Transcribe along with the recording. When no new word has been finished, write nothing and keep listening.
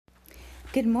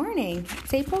Good morning.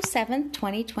 It's April 7th,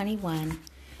 2021.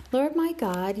 Lord my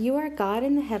God, you are God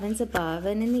in the heavens above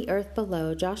and in the earth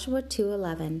below. Joshua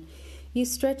 2:11. You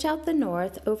stretch out the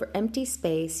north over empty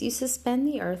space. You suspend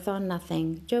the earth on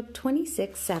nothing. Job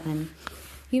 26:7.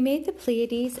 You made the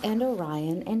Pleiades and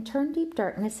Orion and turned deep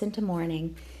darkness into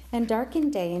morning and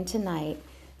darkened day into night.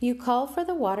 You call for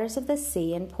the waters of the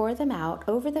sea and pour them out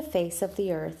over the face of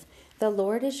the earth. The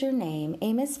Lord is your name.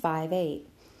 Amos 5:8.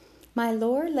 My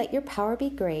Lord, let your power be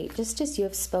great, just as you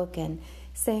have spoken,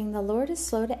 saying, the Lord is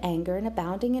slow to anger and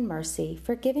abounding in mercy,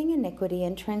 forgiving iniquity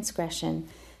and transgression.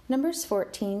 Numbers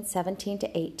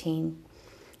 14:17-18.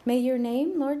 May your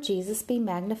name, Lord Jesus, be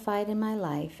magnified in my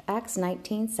life. Acts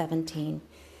 19:17.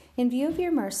 In view of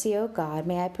your mercy, O God,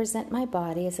 may I present my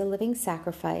body as a living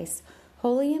sacrifice,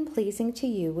 holy and pleasing to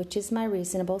you, which is my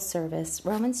reasonable service.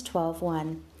 Romans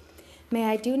 12:1. May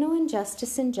I do no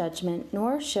injustice in judgment,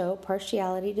 nor show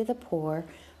partiality to the poor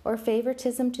or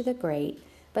favoritism to the great,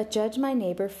 but judge my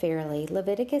neighbor fairly.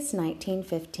 Leviticus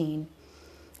 19:15.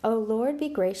 O Lord, be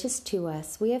gracious to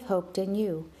us. We have hoped in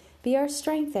you. Be our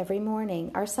strength every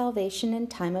morning, our salvation in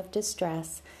time of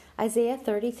distress. Isaiah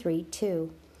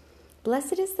 33:2.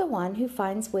 Blessed is the one who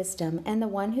finds wisdom and the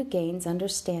one who gains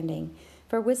understanding.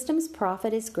 For wisdom's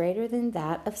profit is greater than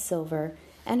that of silver,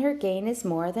 and her gain is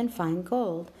more than fine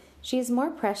gold. She is more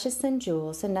precious than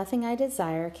jewels, and nothing I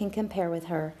desire can compare with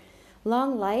her.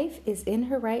 Long life is in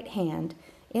her right hand.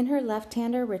 In her left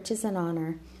hand are riches and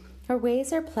honor. Her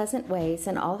ways are pleasant ways,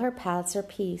 and all her paths are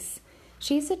peace.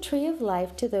 She is a tree of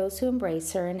life to those who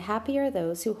embrace her, and happy are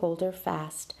those who hold her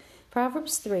fast.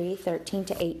 Proverbs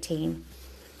 3:13-18.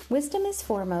 Wisdom is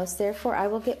foremost, therefore I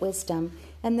will get wisdom,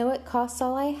 and though it costs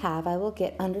all I have, I will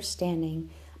get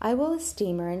understanding. I will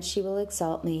esteem her, and she will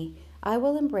exalt me. I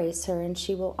will embrace her, and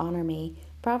she will honor me.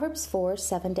 Proverbs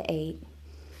 4:7-8.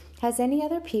 Has any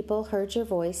other people heard your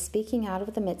voice speaking out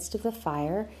of the midst of the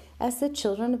fire, as the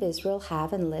children of Israel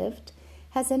have and lived?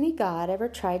 Has any God ever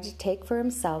tried to take for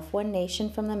himself one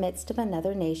nation from the midst of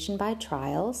another nation by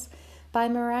trials, by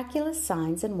miraculous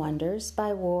signs and wonders,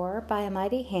 by war, by a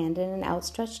mighty hand and an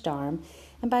outstretched arm,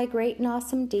 and by great and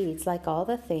awesome deeds like all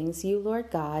the things you, Lord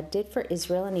God, did for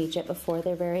Israel and Egypt before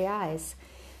their very eyes?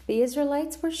 The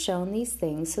Israelites were shown these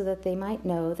things so that they might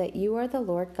know that you are the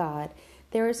Lord God.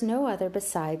 There is no other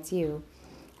besides you.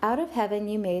 Out of heaven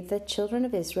you made the children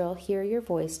of Israel hear your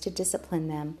voice to discipline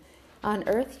them. On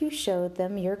earth you showed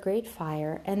them your great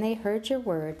fire, and they heard your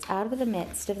words out of the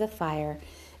midst of the fire.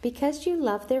 Because you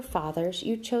loved their fathers,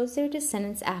 you chose their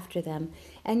descendants after them,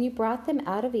 and you brought them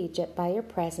out of Egypt by your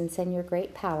presence and your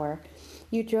great power.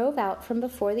 You drove out from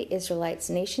before the Israelites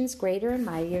nations greater and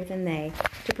mightier than they,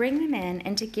 to bring them in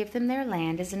and to give them their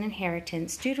land as an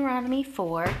inheritance. Deuteronomy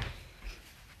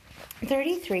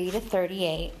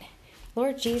 4:33-38.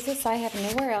 Lord Jesus, I have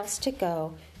nowhere else to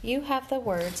go. You have the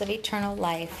words of eternal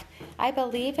life. I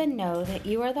believe and know that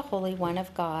you are the Holy One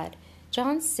of God.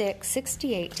 John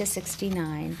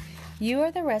 6:68-69. You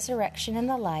are the resurrection and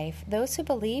the life. Those who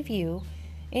believe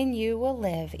in you will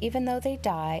live, even though they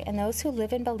die, and those who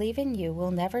live and believe in you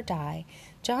will never die.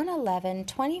 John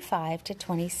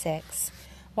 11:25-26.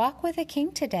 Walk with the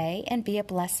King today and be a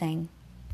blessing.